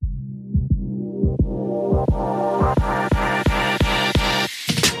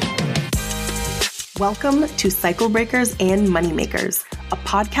Welcome to Cycle Breakers and Moneymakers, a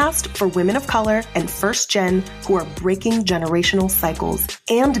podcast for women of color and first gen who are breaking generational cycles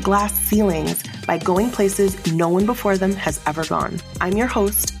and glass ceilings by going places no one before them has ever gone. I'm your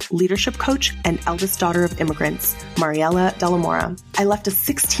host, leadership coach, and eldest daughter of immigrants, Mariela De La Mora. I left a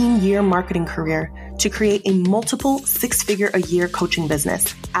 16-year marketing career to create a multiple six-figure-a-year coaching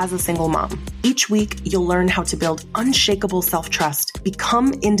business as a single mom. Each week, you'll learn how to build unshakable self-trust,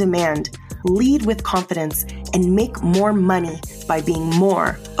 become in demand, lead with confidence, and make more money by being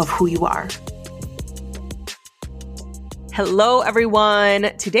more of who you are. Hello,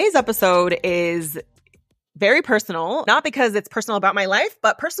 everyone. Today's episode is very personal, not because it's personal about my life,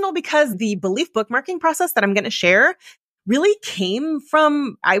 but personal because the belief bookmarking process that I'm going to share really came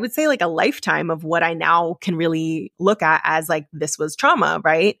from, I would say, like a lifetime of what I now can really look at as like, this was trauma,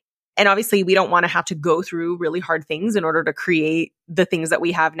 right? And obviously we don't want to have to go through really hard things in order to create the things that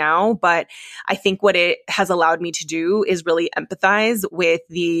we have now. But I think what it has allowed me to do is really empathize with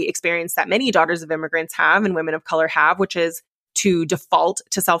the experience that many daughters of immigrants have and women of color have, which is to default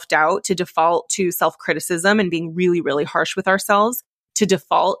to self-doubt, to default to self-criticism and being really, really harsh with ourselves, to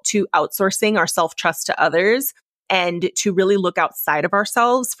default to outsourcing our self-trust to others, and to really look outside of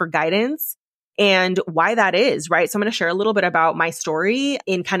ourselves for guidance and why that is, right? So I'm going to share a little bit about my story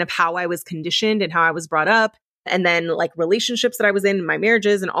in kind of how I was conditioned and how I was brought up, and then like relationships that I was in, my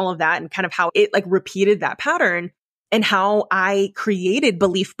marriages and all of that, and kind of how it like repeated that pattern and how I created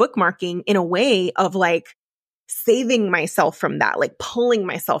belief bookmarking in a way of like saving myself from that, like pulling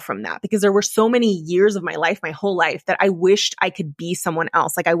myself from that, because there were so many years of my life, my whole life, that I wished I could be someone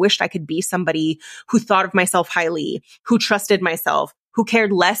else. Like I wished I could be somebody who thought of myself highly, who trusted myself, who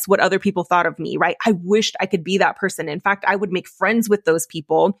cared less what other people thought of me, right? I wished I could be that person. In fact, I would make friends with those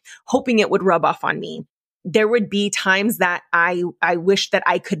people, hoping it would rub off on me. There would be times that I wished that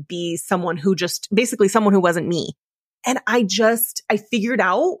I could be someone who just, basically someone who wasn't me. And I figured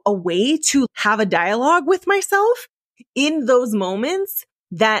out a way to have a dialogue with myself in those moments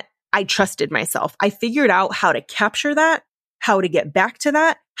that I trusted myself. I figured out how to capture that, how to get back to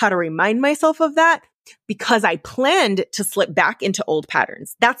that, how to remind myself of that, because I planned to slip back into old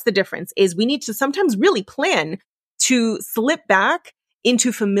patterns. That's the difference, is we need to sometimes really plan to slip back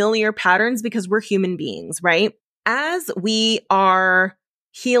into familiar patterns because we're human beings, right? As we are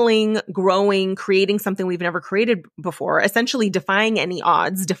healing, growing, creating something we've never created before, essentially defying any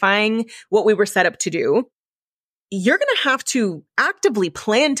odds, defying what we were set up to do, you're going to have to actively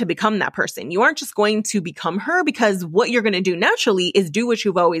plan to become that person. You aren't just going to become her, because what you're going to do naturally is do what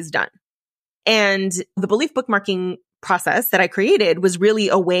you've always done. And the belief bookmarking process that I created was really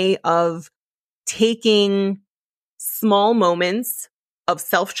a way of taking small moments of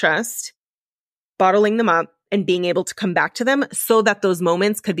self-trust, bottling them up, and being able to come back to them so that those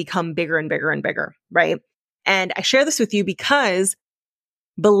moments could become bigger and bigger and bigger, right? And I share this with you because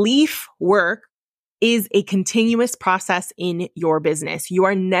belief work is a continuous process in your business. You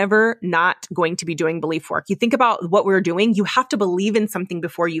are never not going to be doing belief work. You think about what we're doing, you have to believe in something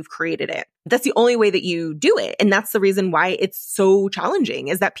before you've created it. That's the only way that you do it. And that's the reason why it's so challenging,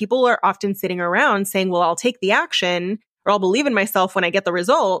 is that people are often sitting around saying, well, I'll take the action, or I'll believe in myself when I get the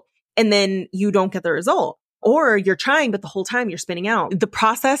result, and then you don't get the result. Or you're trying, but the whole time you're spinning out. The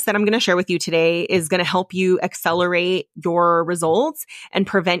process that I'm going to share with you today is going to help you accelerate your results and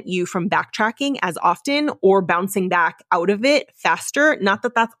prevent you from backtracking as often or bouncing back out of it faster. Not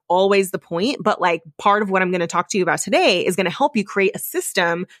that that's always the point, but like part of what I'm going to talk to you about today is going to help you create a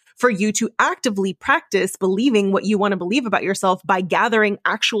system for you to actively practice believing what you want to believe about yourself by gathering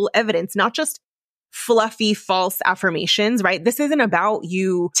actual evidence, not just fluffy, false affirmations, right? This isn't about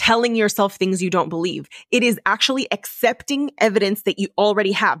you telling yourself things you don't believe. It is actually accepting evidence that you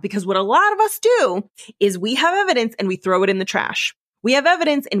already have. Because what a lot of us do is we have evidence and we throw it in the trash. We have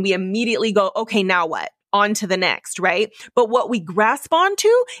evidence and we immediately go, okay, now what? On to the next, right? But what we grasp onto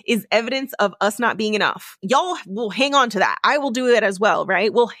is evidence of us not being enough. Y'all will hang on to that. I will do it as well,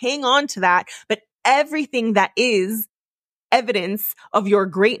 right? We'll hang on to that. But everything that is evidence of your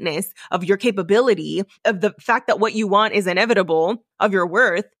greatness, of your capability, of the fact that what you want is inevitable, of your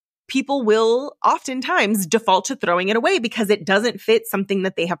worth, people will oftentimes default to throwing it away because it doesn't fit something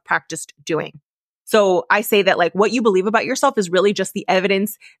that they have practiced doing. So I say that like what you believe about yourself is really just the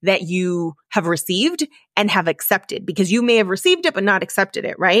evidence that you have received and have accepted, because you may have received it but not accepted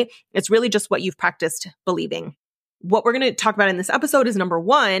it, right? It's really just what you've practiced believing. What we're going to talk about in this episode is number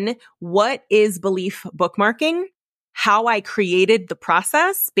one, what is belief bookmarking? How I created the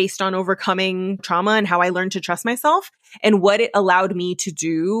process based on overcoming trauma and how I learned to trust myself, and what it allowed me to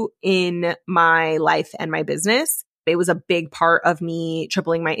do in my life and my business It was a big part of me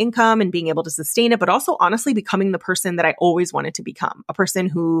tripling my income and being able to sustain it, but also honestly becoming the person that I always wanted to become, a person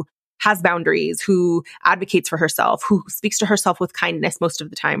who has boundaries, who advocates for herself, who speaks to herself with kindness most of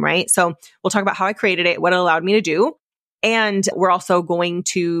the time, right? So we'll talk about how I created it, what it allowed me to do. And we're also going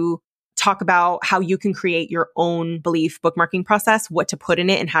to talk about how you can create your own belief bookmarking process, what to put in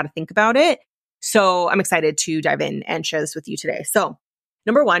it and how to think about it. So I'm excited to dive in and share this with you today. So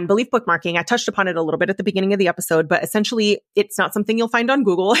number one, belief bookmarking. I touched upon it a little bit at the beginning of the episode, but essentially it's not something you'll find on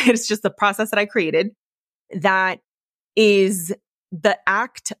Google. It's just a process that I created that is the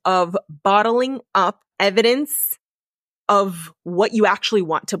act of bottling up evidence of what you actually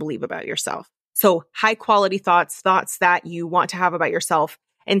want to believe about yourself. So high quality thoughts that you want to have about yourself,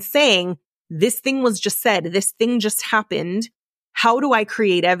 and saying, this thing was just said, this thing just happened. How do I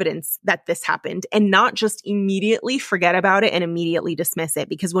create evidence that this happened? And not just immediately forget about it and immediately dismiss it.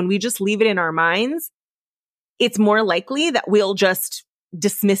 Because when we just leave it in our minds, it's more likely that we'll just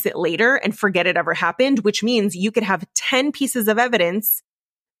dismiss it later and forget it ever happened, which means you could have 10 pieces of evidence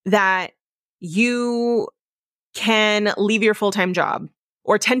that you can leave your full-time job,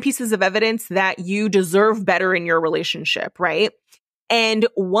 or 10 pieces of evidence that you deserve better in your relationship, right? And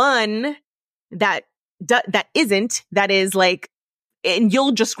one that is like, and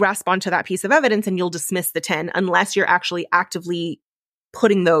you'll just grasp onto that piece of evidence and you'll dismiss the 10 unless you're actually actively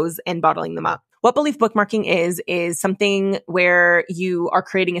putting those and bottling them up. What belief bookmarking is something where you are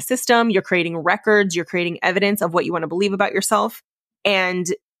creating a system, you're creating records, you're creating evidence of what you want to believe about yourself. And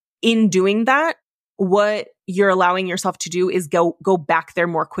in doing that, what you're allowing yourself to do is go back there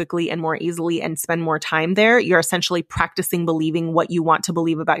more quickly and more easily and spend more time there. You're essentially practicing believing what you want to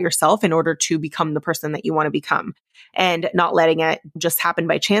believe about yourself in order to become the person that you want to become, and not letting it just happen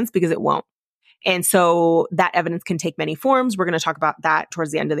by chance, because it won't. And so that evidence can take many forms. We're going to talk about that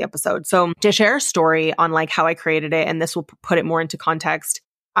towards the end of the episode. So to share a story on like how I created it, and this will put it more into context.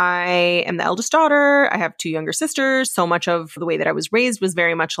 I am the eldest daughter. I have 2 younger sisters. So much of the way that I was raised was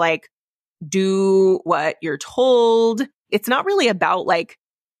very much like, do what you're told. It's not really about like,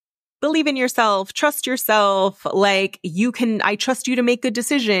 believe in yourself, trust yourself. Like I trust you to make good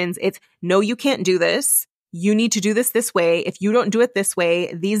decisions. It's no, you can't do this. You need to do this way. If you don't do it this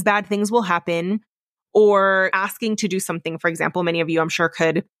way, these bad things will happen. Or asking to do something, for example, many of you I'm sure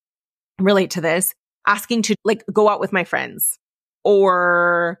could relate to this, asking to like go out with my friends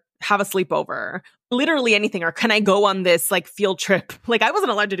or have a sleepover, literally anything. Or can I go on this like field trip? Like I wasn't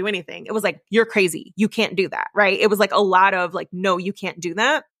allowed to do anything. It was like, you're crazy. You can't do that. Right. It was like a lot of like, no, you can't do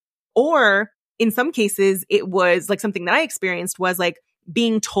that. Or in some cases, it was like something that I experienced was like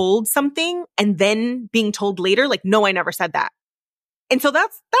being told something and then being told later, like, no, I never said that. And so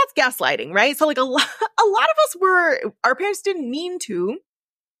that's gaslighting, right? So like a lot of us our parents didn't mean to,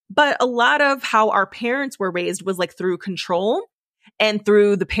 but a lot of how our parents were raised was like through control and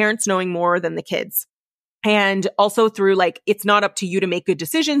through the parents knowing more than the kids. And also through like, it's not up to you to make good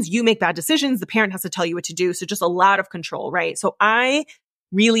decisions. You make bad decisions. The parent has to tell you what to do. So just a lot of control, right? So I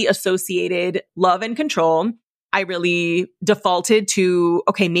really associated love and control. I really defaulted to,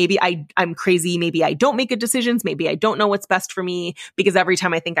 okay, maybe I'm crazy. Maybe I don't make good decisions. Maybe I don't know what's best for me, because every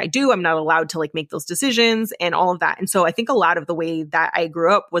time I think I do, I'm not allowed to like make those decisions and all of that. And so I think a lot of the way that I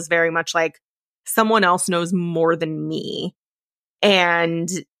grew up was very much like someone else knows more than me. And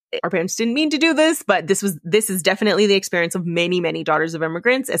our parents didn't mean to do this, but this is definitely the experience of many, many daughters of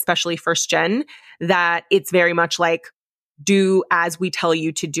immigrants, especially first gen, that it's very much like, do as we tell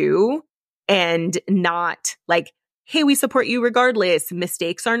you to do, and not like, hey, we support you regardless.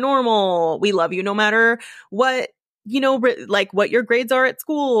 Mistakes are normal. We love you no matter what, like what your grades are at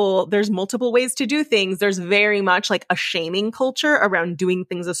school. There's multiple ways to do things. There's very much like a shaming culture around doing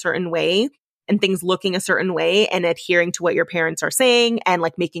things a certain way and things looking a certain way and adhering to what your parents are saying and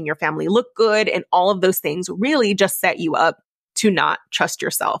like making your family look good. And all of those things really just set you up to not trust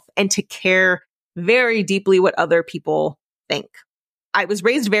yourself and to care very deeply what other people think. I was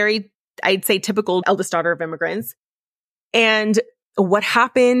raised very, I'd say, typical eldest daughter of immigrants. And what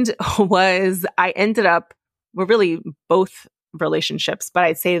happened was I ended up, well, really both relationships, but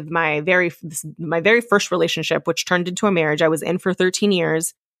I'd say my very first relationship, which turned into a marriage, I was in for 13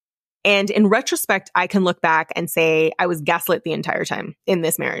 years. And in retrospect, I can look back and say I was gaslit the entire time in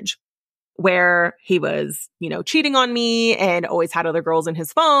this marriage, where he was, cheating on me and always had other girls in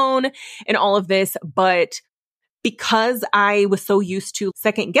his phone and all of this. But because I was so used to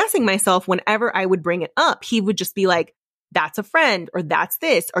second guessing myself whenever I would bring it up, he would just be like, that's a friend, or that's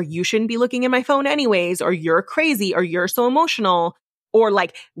this, or you shouldn't be looking at my phone anyways, or you're crazy, or you're so emotional. Or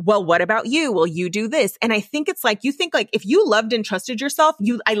like, well, what about you? Will you do this? And I think it's like, you think like if you loved and trusted yourself,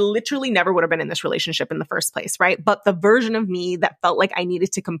 I literally never would have been in this relationship in the first place, right? But the version of me that felt like I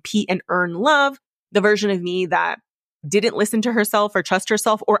needed to compete and earn love, the version of me that didn't listen to herself or trust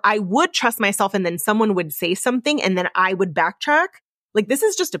herself, or I would trust myself and then someone would say something and then I would backtrack. Like, this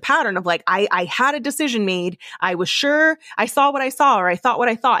is just a pattern of like, I had a decision made. I was sure I saw what I saw, or I thought what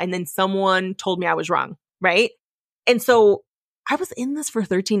I thought. And then someone told me I was wrong. Right. And so I was in this for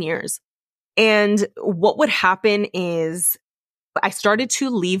 13 years. And what would happen is I started to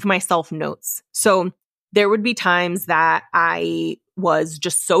leave myself notes. So there would be times that I was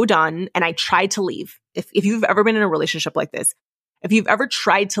just so done and I tried to leave. If you've ever been in a relationship like this, if you've ever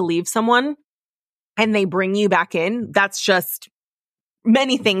tried to leave someone and they bring you back in, that's just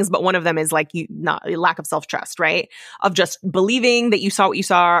many things, but one of them is like lack of self-trust, right? Of just believing that you saw what you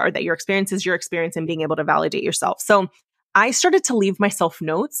saw, or that your experience is your experience, and being able to validate yourself. So I started to leave myself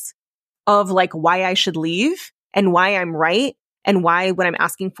notes of like why I should leave and why I'm right and why what I'm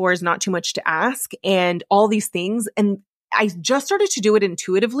asking for is not too much to ask and all these things. And I just started to do it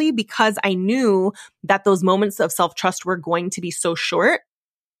intuitively because I knew that those moments of self-trust were going to be so short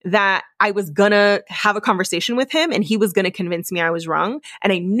that I was going to have a conversation with him and he was going to convince me I was wrong.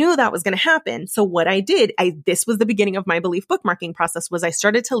 And I knew that was going to happen. So what I did, this was the beginning of my belief bookmarking process, was I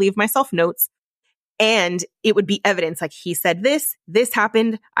started to leave myself notes, and it would be evidence. Like, he said this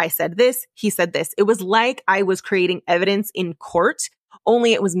happened. I said this, he said this. It was like I was creating evidence in court,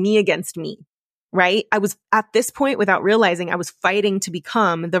 only it was me against me, right? I was at this point, without realizing, I was fighting to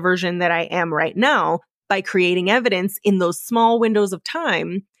become the version that I am right now by creating evidence in those small windows of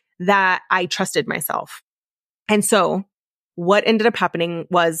time that I trusted myself. And so what ended up happening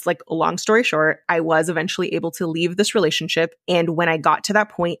was, like, a long story short, I was eventually able to leave this relationship. And when I got to that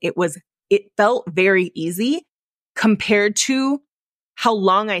point, it felt very easy compared to how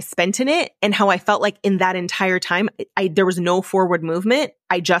long I spent in it and how I felt like in that entire time, there was no forward movement.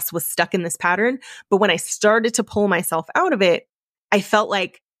 I just was stuck in this pattern. But when I started to pull myself out of it, I felt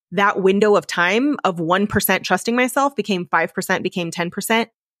like that window of time of 1% trusting myself became 5%, became 10%.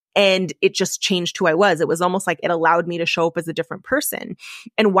 And it just changed who I was. It was almost like it allowed me to show up as a different person.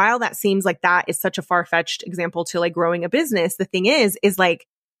 And while that seems like that is such a far-fetched example to like growing a business, the thing is like,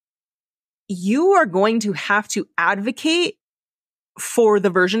 you are going to have to advocate for the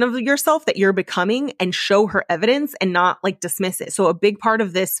version of yourself that you're becoming and show her evidence and not like dismiss it. So a big part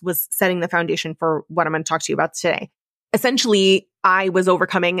of this was setting the foundation for what I'm going to talk to you about today. Essentially, I was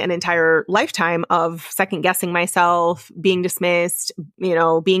overcoming an entire lifetime of second guessing myself, being dismissed,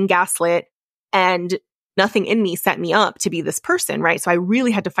 being gaslit, and nothing in me set me up to be this person, right? So I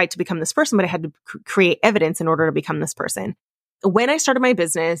really had to fight to become this person, but I had to create evidence in order to become this person. When I started my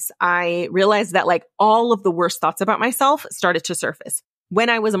business, I realized that like all of the worst thoughts about myself started to surface.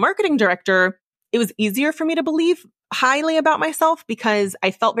 When I was a marketing director, it was easier for me to believe highly about myself because I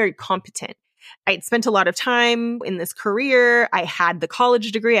felt very competent. I'd spent a lot of time in this career. I had the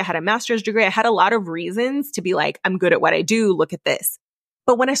college degree. I had a master's degree. I had a lot of reasons to be like, I'm good at what I do. Look at this.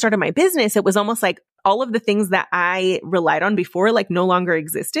 But when I started my business, it was almost like all of the things that I relied on before like no longer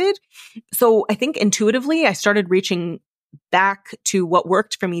existed. So I think intuitively, I started reaching back to what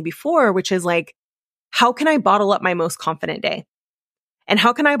worked for me before, which is like, how can I bottle up my most confident day? And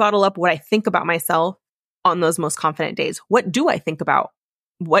how can I bottle up what I think about myself on those most confident days? What do I think about?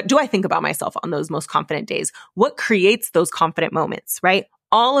 What do I think about myself on those most confident days? What creates those confident moments, right?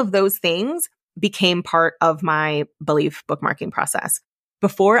 All of those things became part of my belief bookmarking process.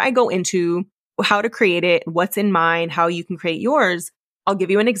 Before I go into how to create it, what's in mind, how you can create yours, I'll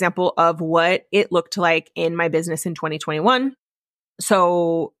give you an example of what it looked like in my business in 2021.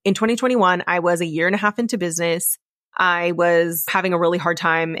 So in 2021, I was a year and a half into business. I was having a really hard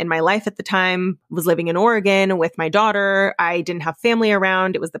time in my life at the time, was living in Oregon with my daughter. I didn't have family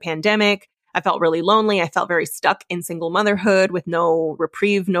around. It was the pandemic. I felt really lonely. I felt very stuck in single motherhood with no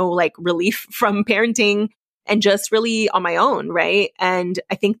reprieve, no like relief from parenting, and just really on my own, right? And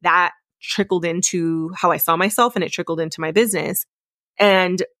I think that trickled into how I saw myself, and it trickled into my business.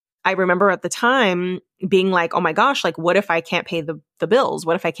 And I remember at the time being like, oh my gosh, like what if I can't pay the bills?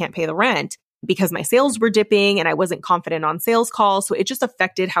 What if I can't pay the rent? Because my sales were dipping and I wasn't confident on sales calls. So it just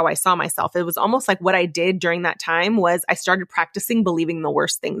affected how I saw myself. It was almost like what I did during that time was I started practicing believing the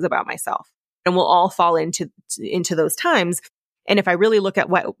worst things about myself. And we'll all fall into those times. And if I really look at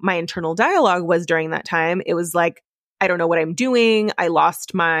what my internal dialogue was during that time, it was like, I don't know what I'm doing. I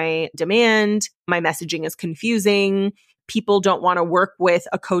lost my demand. My messaging is confusing. People don't want to work with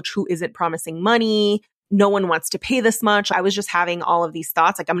a coach who isn't promising money. no one wants to pay this much. I was just having all of these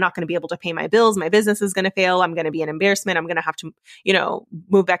thoughts. Like, I'm not going to be able to pay my bills. My business is going to fail. I'm going to be an embarrassment. I'm going to have to,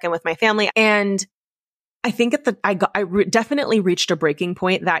 move back in with my family. And I think definitely reached a breaking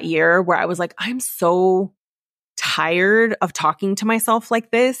point that year where I was like, I'm so tired of talking to myself like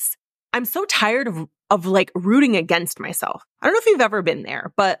this. I'm so tired of like rooting against myself. I don't know if you've ever been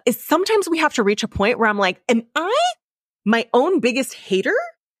there, but sometimes we have to reach a point where I'm like, am I my own biggest hater?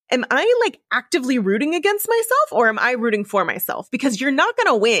 Am I like actively rooting against myself, or am I rooting for myself? Because you're not going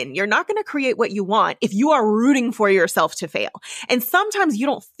to win. You're not going to create what you want if you are rooting for yourself to fail. And sometimes you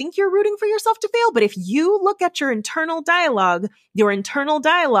don't think you're rooting for yourself to fail, but if you look at your internal dialogue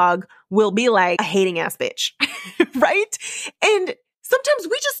will be like a hating ass bitch, right? And sometimes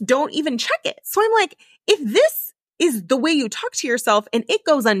we just don't even check it. So I'm like, if this is the way you talk to yourself and it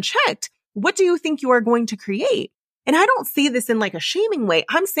goes unchecked, what do you think you are going to create? And I don't see this in like a shaming way.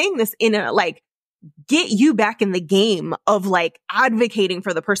 I'm saying this in a like, get you back in the game of like advocating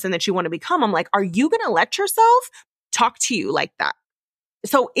for the person that you want to become. I'm like, are you going to let yourself talk to you like that?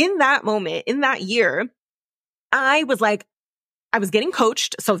 So in that moment, in that year, I was getting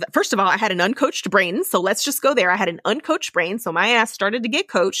coached. So first of all, I had an uncoached brain. So let's just go there. I had an uncoached brain. So my ass started to get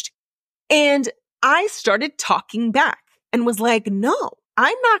coached, and I started talking back and was like, no,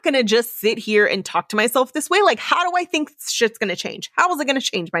 I'm not going to just sit here and talk to myself this way. Like, how do I think shit's going to change? How is it going to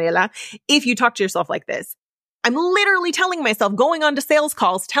change, Mariela, if you talk to yourself like this? I'm literally telling myself, going on to sales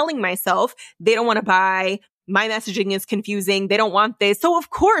calls, telling myself they don't want to buy. My messaging is confusing. They don't want this. So of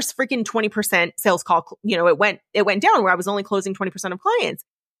course, freaking 20% sales call, it went down where I was only closing 20% of clients.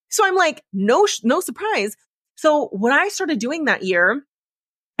 So I'm like, no surprise. So what I started doing that year,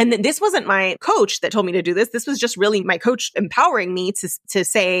 and this wasn't my coach that told me to do this. This was just really my coach empowering me to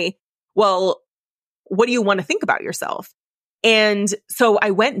say, well, what do you want to think about yourself? And so I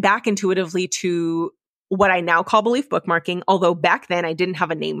went back intuitively to what I now call belief bookmarking, although back then I didn't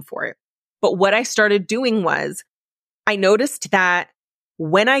have a name for it. But what I started doing was I noticed that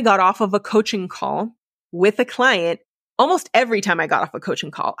when I got off of a coaching call with a client, almost every time I got off a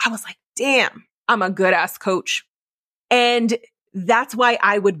coaching call, I was like, damn, I'm a good ass coach. And that's why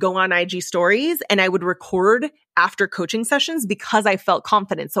I would go on IG stories and I would record after coaching sessions because I felt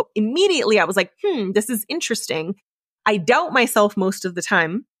confident. So immediately I was like, this is interesting. I doubt myself most of the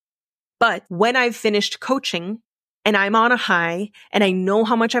time, but when I've finished coaching and I'm on a high and I know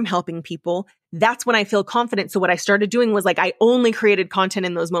how much I'm helping people, that's when I feel confident. So what I started doing was like, I only created content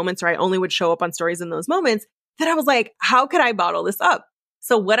in those moments, or I only would show up on stories in those moments. Then I was like, how could I bottle this up?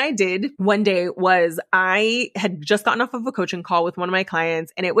 So what I did one day was I had just gotten off of a coaching call with one of my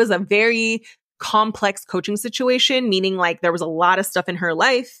clients, and it was a very complex coaching situation, meaning like there was a lot of stuff in her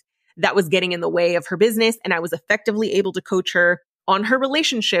life that was getting in the way of her business. And I was effectively able to coach her on her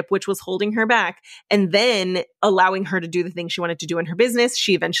relationship, which was holding her back, and then allowing her to do the things she wanted to do in her business.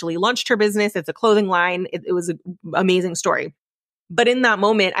 She eventually launched her business. It's a clothing line. It was an amazing story. But in that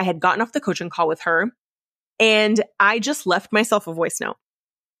moment, I had gotten off the coaching call with her, and I just left myself a voice note.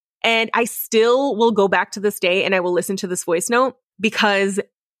 And I still will go back to this day and I will listen to this voice note because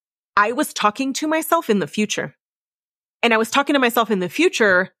I was talking to myself in the future. And I was talking to myself in the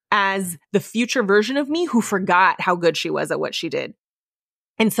future as the future version of me who forgot how good she was at what she did.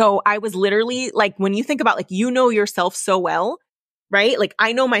 And so I was literally like, when you think about like, you know yourself so well, right? Like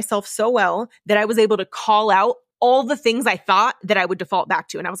I know myself so well that I was able to call out all the things I thought that I would default back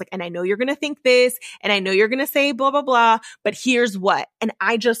to. And I was like, and I know you're going to think this, and I know you're going to say blah, blah, blah, but here's what. And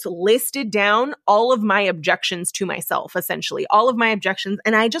I just listed down all of my objections to myself, essentially all of my objections.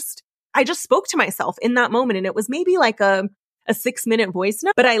 And I just spoke to myself in that moment. And it was maybe like a 6-minute voice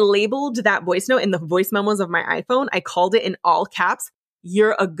note, but I labeled that voice note in the voice memos of my iPhone. I called it in all caps,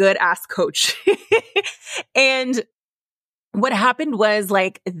 "You're a good ass coach." And what happened was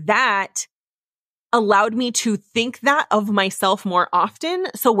like that allowed me to think that of myself more often.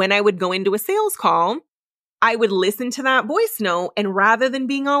 So when I would go into a sales call, I would listen to that voice note, and rather than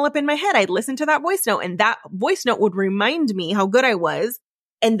being all up in my head, I'd listen to that voice note, and that voice note would remind me how good I was.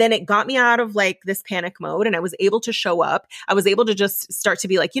 And then it got me out of like this panic mode, and I was able to show up. I was able to just start to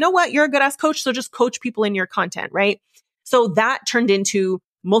be like, you know what? You're a good ass coach. So just coach people in your content, right? So that turned into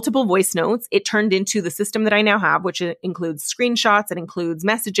multiple voice notes. It turned into the system that I now have, which includes screenshots. It includes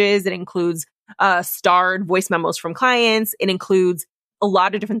messages. It includes starred voice memos from clients. It includes a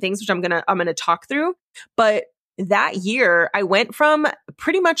lot of different things, which I'm going to talk through. But that year I went from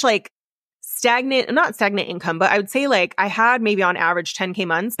pretty much like not stagnant income, but I would say like I had maybe on average 10K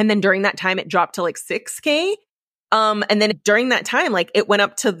months. And then during that time, it dropped to like 6K. And then during that time, like it went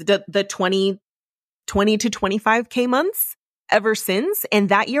up to the 20 to 25K months. ever since. And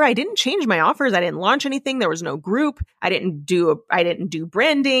that year I didn't change my offers. I didn't launch anything. There was no group. I didn't do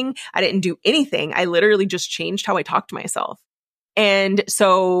branding. I didn't do anything. I literally just changed how I talked to myself. And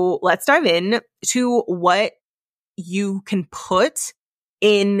so let's dive in to what you can put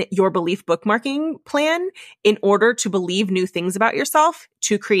in your belief bookmarking plan in order to believe new things about yourself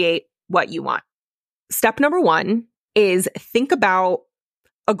to create what you want. Step number 1 is think about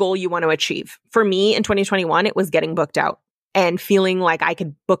a goal you want to achieve. For me in 2021, it was getting booked out and feeling like I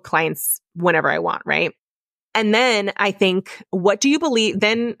could book clients whenever I want, right? And then I think, what do you believe?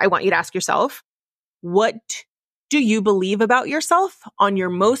 Then I want you to ask yourself, what do you believe about yourself on your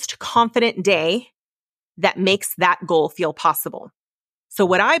most confident day that makes that goal feel possible? So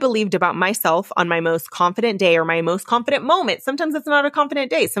what I believed about myself on my most confident day or my most confident moment, sometimes it's not a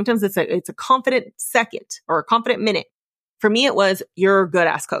confident day. Sometimes it's a confident second or a confident minute. For me, it was, you're a good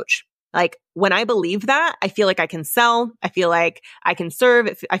ass coach. Like when I believe that, I feel like I can sell. I feel like I can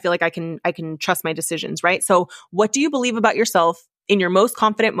serve. I feel like I can trust my decisions, right? So what do you believe about yourself in your most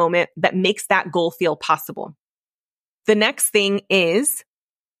confident moment that makes that goal feel possible? The next thing is,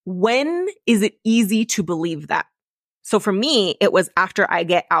 when is it easy to believe that? So for me, it was after I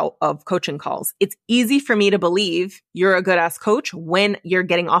get out of coaching calls. It's easy for me to believe you're a good ass coach when you're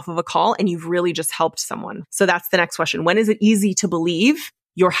getting off of a call and you've really just helped someone. So that's the next question. When is it easy to believe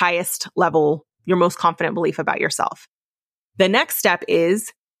your highest level, your most confident belief about yourself? The next step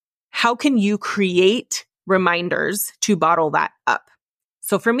is, how can you create reminders to bottle that up?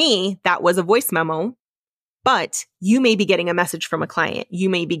 So for me, that was a voice memo. But you may be getting a message from a client. You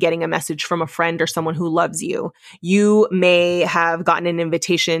may be getting a message from a friend or someone who loves you. You may have gotten an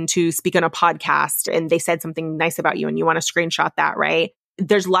invitation to speak on a podcast and they said something nice about you and you want to screenshot that, right?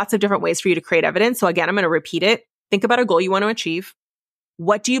 There's lots of different ways for you to create evidence. So again, I'm going to repeat it. Think about a goal you want to achieve.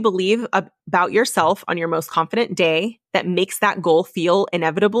 What do you believe about yourself on your most confident day that makes that goal feel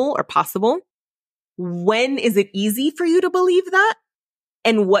inevitable or possible? When is it easy for you to believe that?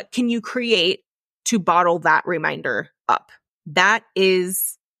 And what can you create to bottle that reminder up? That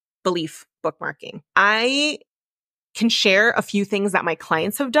is belief bookmarking. I can share a few things that my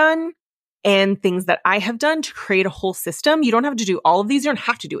clients have done and things that I have done to create a whole system. You don't have to do all of these. You don't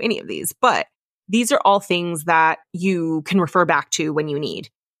have to do any of these, but these are all things that you can refer back to when you need.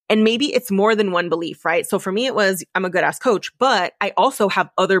 And maybe it's more than one belief, right? So for me, it was, I'm a good ass coach, but I also have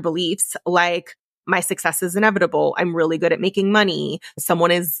other beliefs like my success is inevitable. I'm really good at making money. Someone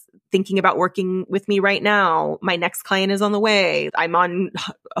is thinking about working with me right now. My next client is on the way. I'm on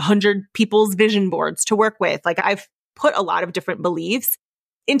 100 people's vision boards to work with. Like I've put a lot of different beliefs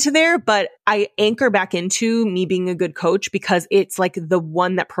into there, but I anchor back into me being a good coach because it's like the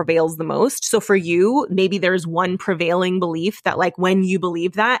one that prevails the most. So for you, maybe there's one prevailing belief that like when you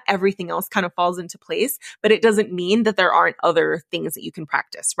believe that, everything else kind of falls into place, but it doesn't mean that there aren't other things that you can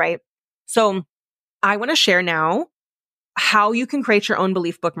practice, right? So I want to share now how you can create your own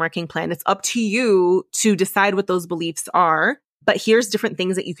belief bookmarking plan. It's up to you to decide what those beliefs are, but here's different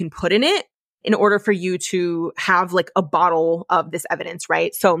things that you can put in it in order for you to have like a bottle of this evidence,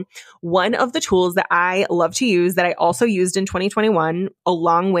 right? So one of the tools that I love to use that I also used in 2021,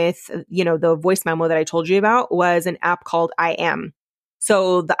 along with, the voice memo that I told you about, was an app called I Am.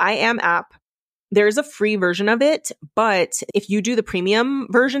 So the I Am app, there's a free version of it, but if you do the premium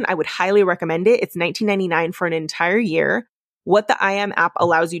version, I would highly recommend it. It's $19.99 for an entire year. What the I Am app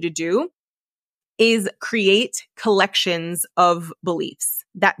allows you to do is create collections of beliefs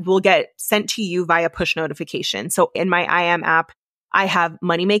that will get sent to you via push notification. So in my I Am app, I have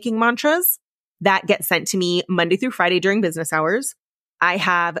money-making mantras that get sent to me Monday through Friday during business hours. I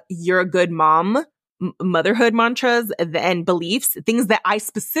have you're a good mom motherhood mantras and beliefs, things that I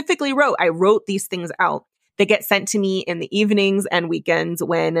specifically wrote. I wrote these things out. They get sent to me in the evenings and weekends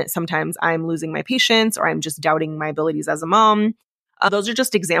when sometimes I'm losing my patience or I'm just doubting my abilities as a mom. Those are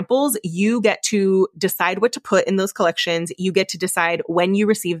just examples. You get to decide what to put in those collections. You get to decide when you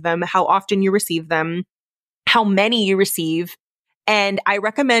receive them, how often you receive them, how many you receive. And I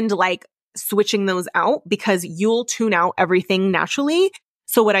recommend like switching those out because you'll tune out everything naturally.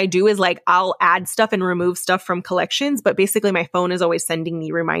 So what I do is like, I'll add stuff and remove stuff from collections, but basically my phone is always sending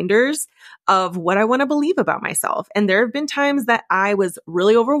me reminders of what I want to believe about myself. And there have been times that I was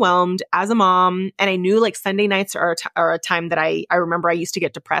really overwhelmed as a mom. And I knew like Sunday nights are a time that I remember I used to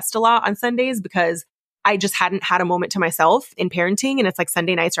get depressed a lot on Sundays because I just hadn't had a moment to myself in parenting. And it's like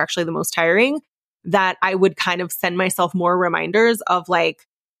Sunday nights are actually the most tiring, that I would kind of send myself more reminders of like,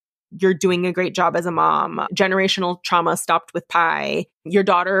 you're doing a great job as a mom. Generational trauma stopped with pie. Your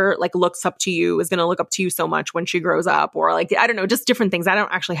daughter like looks up to you, is going to look up to you so much when she grows up, or like, I don't know, just different things. I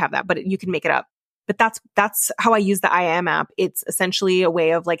don't actually have that, but you can make it up. But that's how I use the I Am app. It's essentially a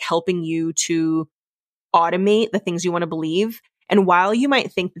way of like helping you to automate the things you want to believe. And while you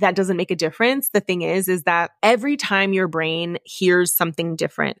might think that doesn't make a difference, the thing is that every time your brain hears something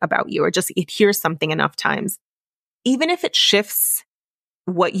different about you, or just it hears something enough times, even if it shifts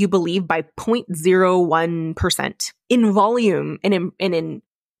what you believe by 0.01% in volume and in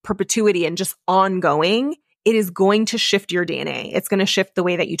perpetuity and just ongoing, it is going to shift your DNA. It's going to shift the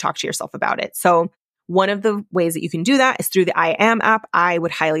way that you talk to yourself about it. So one of the ways that you can do that is through the I Am app. I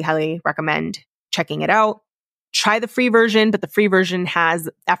would highly, highly recommend checking it out. Try the free version, but the free version has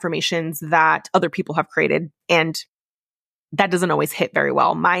affirmations that other people have created, and that doesn't always hit very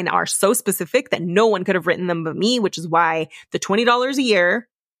well. Mine are so specific that no one could have written them but me, which is why the $20 a year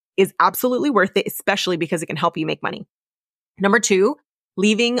is absolutely worth it, especially because it can help you make money. Number 2,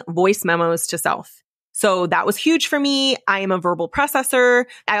 leaving voice memos to self. So that was huge for me. I am a verbal processor.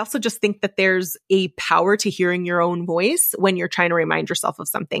 I also just think that there's a power to hearing your own voice when you're trying to remind yourself of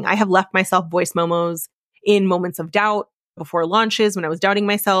something. I have left myself voice memos in moments of doubt before launches when I was doubting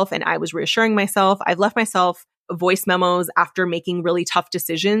myself and I was reassuring myself. I've left myself voice memos after making really tough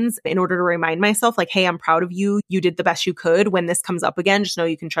decisions in order to remind myself like, hey, I'm proud of you. You did the best you could. When this comes up again, just know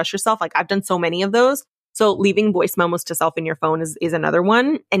you can trust yourself. Like I've done so many of those. So leaving voice memos to self in your phone is another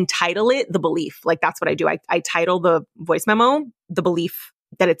one, and title it the belief. Like that's what I do. I title the voice memo, the belief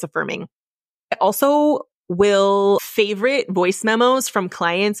that it's affirming. I also will favorite voice memos from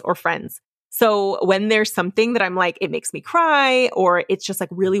clients or friends. So when there's something that I'm like, it makes me cry, or it's just like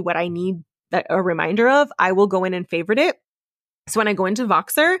really what I need a reminder of, I will go in and favorite it. So when I go into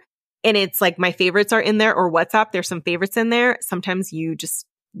Voxer and it's like my favorites are in there, or WhatsApp, there's some favorites in there. Sometimes you just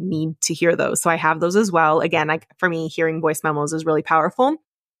need to hear those. So I have those as well. Again, like for me, hearing voice memos is really powerful.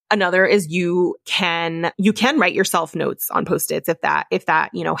 Another is you can write yourself notes on Post-its if that,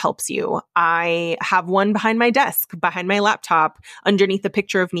 helps you. I have one behind my desk, behind my laptop, underneath a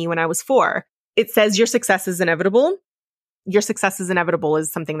picture of me when I was 4. It says your success is inevitable. Your success is inevitable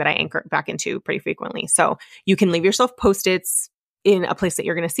is something that I anchor back into pretty frequently. So you can leave yourself Post-its in a place that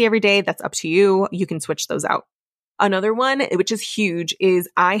you're going to see every day. That's up to you. You can switch those out. Another one, which is huge, is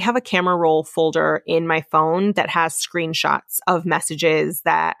I have a camera roll folder in my phone that has screenshots of messages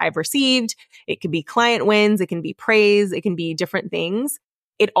that I've received. It could be client wins. It can be praise. It can be different things.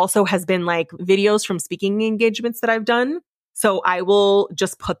 It also has been like videos from speaking engagements that I've done. So I will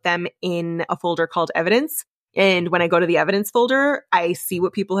just put them in a folder called evidence. And when I go to the evidence folder, I see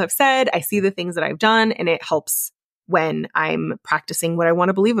what people have said. I see the things that I've done, and it helps when I'm practicing what I want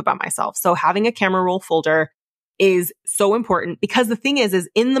to believe about myself. So having a camera roll folder is so important, because the thing is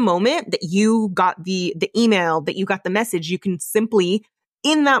in the moment that you got the email, that you got the message, you can simply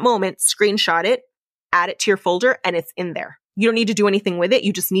in that moment screenshot it, add it to your folder, and it's in there. You don't need to do anything with it.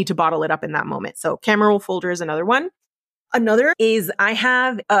 You just need to bottle it up in that moment. So camera roll folder is another one. Another is I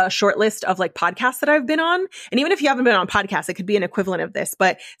have a short list of like podcasts that I've been on. And even if you haven't been on podcasts, it could be an equivalent of this.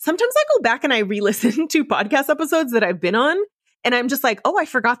 But sometimes I go back and I re-listen to podcast episodes that I've been on. And I'm just like, oh, I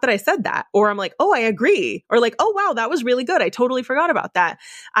forgot that I said that. Or I'm like, oh, I agree. Or like, oh, wow, that was really good. I totally forgot about that.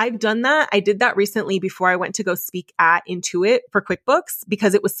 I've done that. I did that recently before I went to go speak at Intuit for QuickBooks,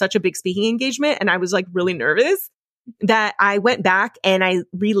 because it was such a big speaking engagement. And I was like really nervous that I went back and I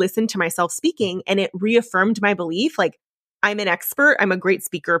re-listened to myself speaking, and it reaffirmed my belief. Like, I'm an expert. I'm a great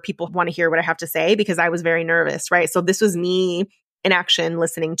speaker. People want to hear what I have to say, because I was very nervous, right? So this was me in action,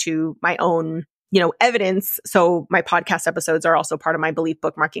 listening to my own evidence. So my podcast episodes are also part of my belief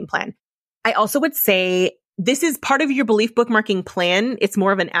bookmarking plan. I also would say this is part of your belief bookmarking plan. It's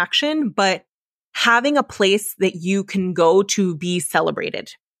more of an action, but having a place that you can go to be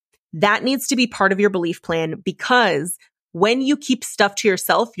celebrated, that needs to be part of your belief plan, because when you keep stuff to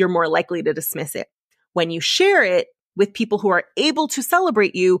yourself, you're more likely to dismiss it. When you share it with people who are able to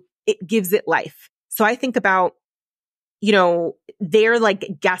celebrate you, it gives it life. So I think about they're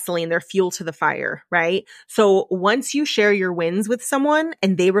like gasoline, they're fuel to the fire, right? So once you share your wins with someone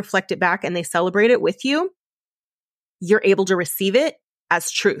and they reflect it back and they celebrate it with you, you're able to receive it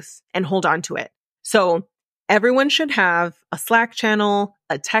as truth and hold on to it. So everyone should have a Slack channel,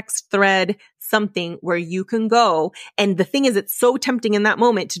 a text thread, something where you can go. And the thing is, it's so tempting in that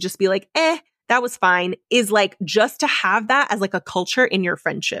moment to just be like, that was fine, is like just to have that as like a culture in your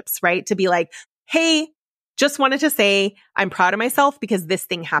friendships, right? To be like, hey, just wanted to say I'm proud of myself because this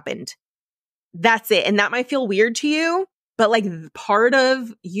thing happened. That's it. And that might feel weird to you, but like part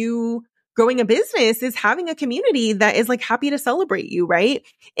of you growing a business is having a community that is like happy to celebrate you, right?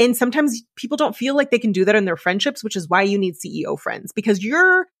 And sometimes people don't feel like they can do that in their friendships, which is why you need CEO friends, because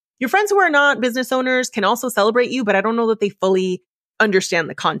your friends who are not business owners can also celebrate you, but I don't know that they fully understand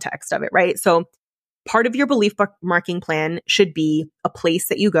the context of it, right? So part of your belief bookmarking plan should be a place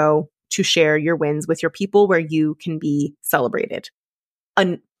that you go to share your wins with your people where you can be celebrated.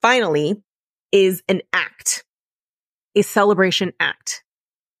 And finally is an act, a celebration act.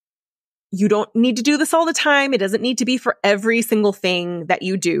 You don't need to do this all the time. It doesn't need to be for every single thing that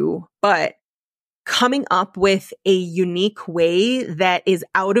you do, but coming up with a unique way that is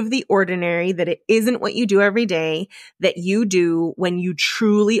out of the ordinary, that it isn't what you do every day, that you do when you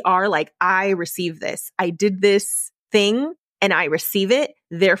truly are like, I receive this. I did this thing and I receive it.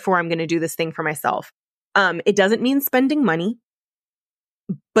 Therefore, I'm going to do this thing for myself. It doesn't mean spending money,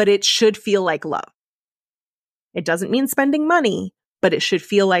 but it should feel like love. It doesn't mean spending money, but it should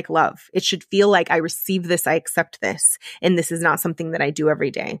feel like love. It should feel like I receive this, I accept this, and this is not something that I do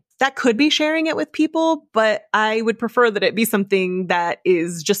every day. That could be sharing it with people, but I would prefer that it be something that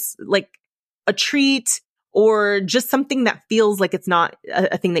is just like a treat or just something that feels like it's not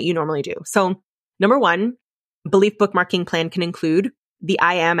a thing that you normally do. So number one, belief bookmarking plan can include the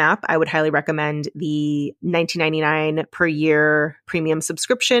I Am app. I would highly recommend the $19.99 per year premium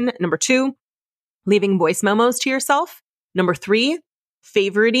subscription. Number two, leaving voice memos to yourself. Number three,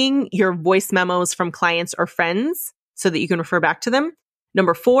 favoriting your voice memos from clients or friends so that you can refer back to them.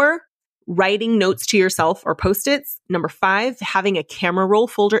 Number four, writing notes to yourself or Post-its. Number five, having a camera roll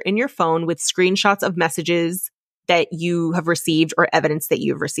folder in your phone with screenshots of messages that you have received or evidence that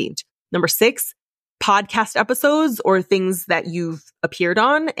you've received. Number six, podcast episodes or things that you've appeared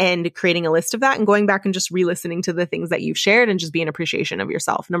on and creating a list of that and going back and just re-listening to the things that you've shared and just be an appreciation of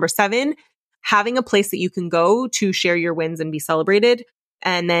yourself. Number seven, having a place that you can go to share your wins and be celebrated.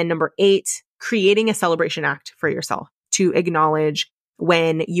 And then number eight, creating a celebration act for yourself to acknowledge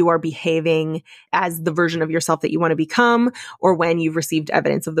when you are behaving as the version of yourself that you want to become, or when you've received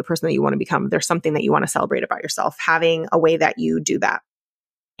evidence of the person that you want to become. There's something that you want to celebrate about yourself, having a way that you do that.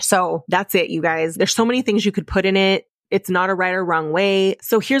 So that's it, you guys. There's so many things you could put in it. It's not a right or wrong way.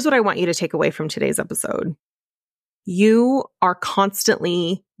 So here's what I want you to take away from today's episode. You are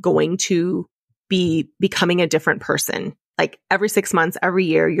constantly going to be becoming a different person. Like every 6 months, every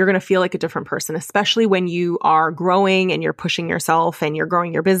year, you're going to feel like a different person, especially when you are growing and you're pushing yourself and you're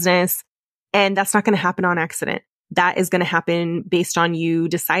growing your business. And that's not going to happen on accident. That is going to happen based on you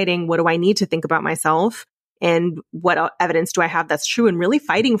deciding, what do I need to think about myself? And what evidence do I have that's true? And really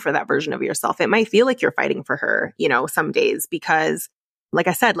fighting for that version of yourself. It might feel like you're fighting for her, some days, because like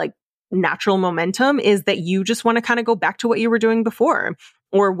I said, like natural momentum is that you just want to kind of go back to what you were doing before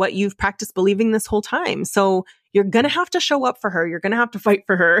or what you've practiced believing this whole time. So you're going to have to show up for her. You're going to have to fight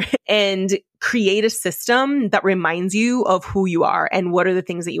for her and create a system that reminds you of who you are and what are the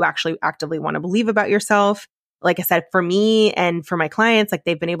things that you actually actively want to believe about yourself. Like I said, for me and for my clients, like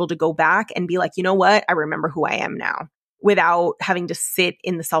they've been able to go back and be like, you know what? I remember who I am now without having to sit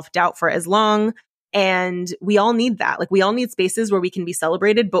in the self-doubt for as long. And we all need that. Like we all need spaces where we can be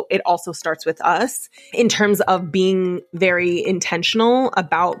celebrated, but it also starts with us in terms of being very intentional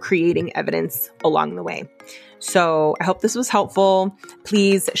about creating evidence along the way. So I hope this was helpful.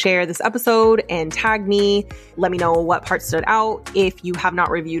 Please share this episode and tag me. Let me know what part stood out. If you have not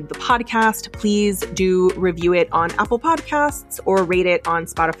reviewed the podcast, please do review it on Apple Podcasts or rate it on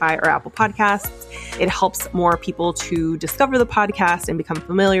Spotify or Apple Podcasts. It helps more people to discover the podcast and become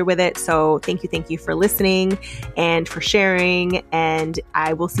familiar with it. So thank you for listening and for sharing. And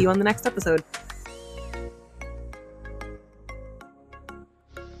I will see you on the next episode.